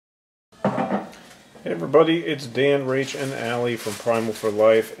Hey everybody, it's Dan, Rach, and Allie from Primal for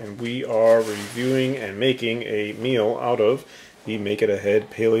Life, and we are reviewing and making a meal out of the Make It Ahead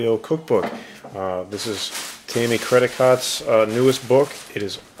Paleo Cookbook. This is Tammy Credicott's newest book. It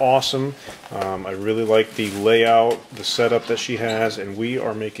is awesome. I really like the layout, the setup that she has, and we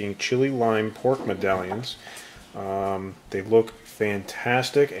are making chili lime pork medallions. They look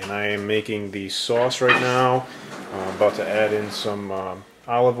fantastic, and I am making the sauce right now. I'm about to add in some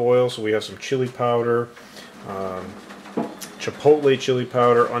olive oil, so we have some chili powder, chipotle chili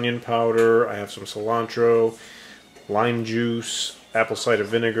powder, onion powder. I have some cilantro, lime juice, apple cider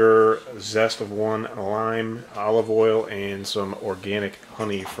vinegar, zest of one lime, olive oil, and some organic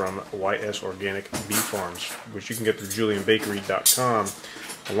honey from YS Organic Bee Farms, which you can get through julianbakery.com,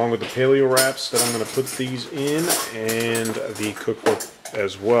 along with the paleo wraps that I'm going to put these in, and the cookbook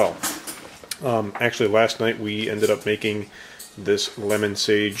as well. Actually, last night we ended up making this lemon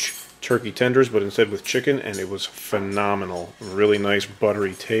sage turkey tenders, but instead with chicken, and it was phenomenal. Really nice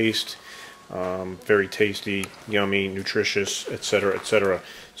buttery taste, very tasty, yummy, nutritious, etc., etc.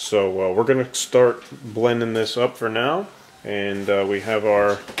 So we're going to start blending this up for now, and we have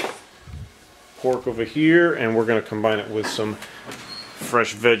our pork over here, and we're going to combine it with some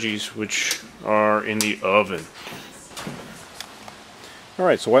fresh veggies which are in the oven.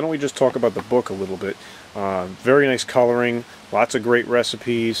 Alright, so why don't we just talk about the book a little bit. Very nice coloring, lots of great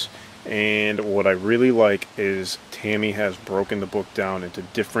recipes, and what I really like is Tammy has broken the book down into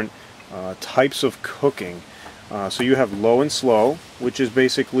different types of cooking. So you have low and slow, which is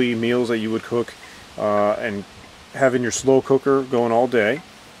basically meals that you would cook and have in your slow cooker going all day.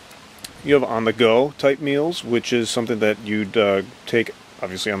 You have on-the-go type meals, which is something that you'd take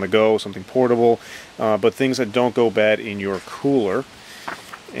obviously on the go, something portable, but things that don't go bad in your cooler.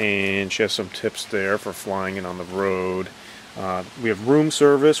 And she has some tips there for flying it on the road. We have room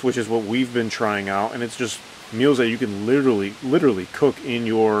service, which is what we've been trying out, and it's just meals that you can literally cook in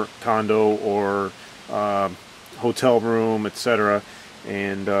your condo or hotel room, etc.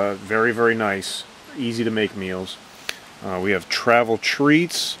 And very, very nice, easy to make meals. We have travel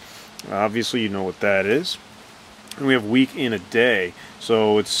treats. Obviously, you know what that is. And we have week in a day,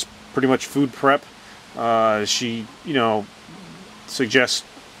 so it's pretty much food prep. She, suggests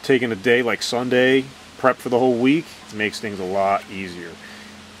taking a day like Sunday, prep for the whole week. It makes things a lot easier,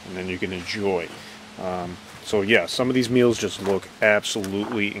 and then you can enjoy. So yeah, some of these meals just look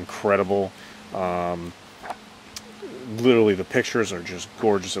absolutely incredible. Literally, the pictures are just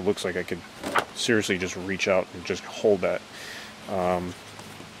gorgeous. It looks like I could seriously just reach out and just hold that. The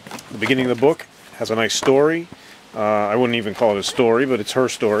beginning of the book has a nice story. I wouldn't even call it a story, but it's her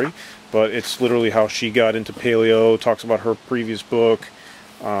story. But it's literally how she got into paleo, talks about her previous book.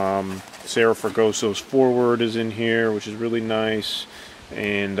 Sarah Fragoso's foreword is in here, which is really nice.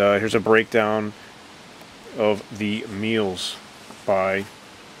 And here's a breakdown of the meals by,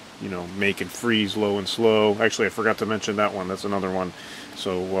 make and freeze, low and slow. Actually, I forgot to mention that one. That's another one.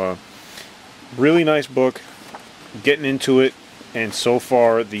 So, really nice book. Getting into it. And so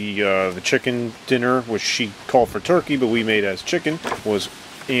far, the chicken dinner, which she called for turkey, but we made as chicken, was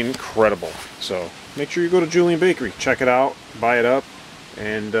incredible. So make sure you go to Julian Bakery, check it out, buy it up,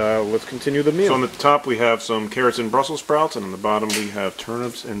 and let's continue the meal. So on the top we have some carrots and Brussels sprouts, and on the bottom we have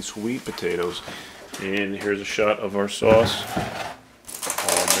turnips and sweet potatoes. And here's a shot of our sauce,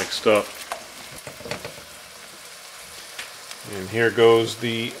 all mixed up. And here goes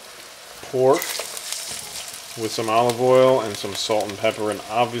the pork with some olive oil and some salt and pepper, and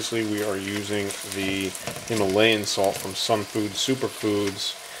obviously we are using the Himalayan salt from Sun Food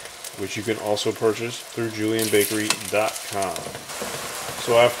Superfoods, which you can also purchase through julianbakery.com.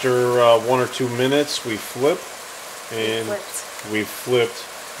 So after 1 or 2 minutes we flip, and we flipped,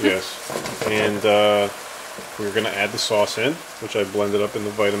 yes, and we're going to add the sauce in, which I blended up in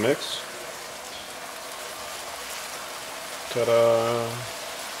the Vitamix. Ta-da!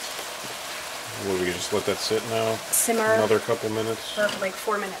 Well, we can just let that sit now. Simmer. Another couple minutes. For like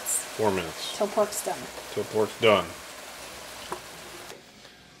 4 minutes. 4 minutes. Till pork's done. Till pork's done.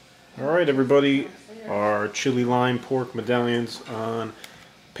 Alright everybody, our chili lime pork medallions on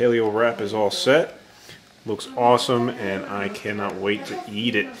paleo wrap is all set. Looks awesome, and I cannot wait to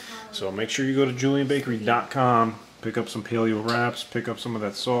eat it. So make sure you go to julianbakery.com, pick up some paleo wraps, pick up some of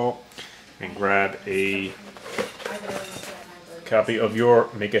that salt, and grab a copy of your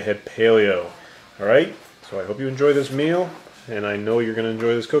Make Ahead Paleo. Alright, so I hope you enjoy this meal, and I know you're going to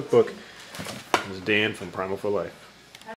enjoy this cookbook. This is Dan from Primal for Life.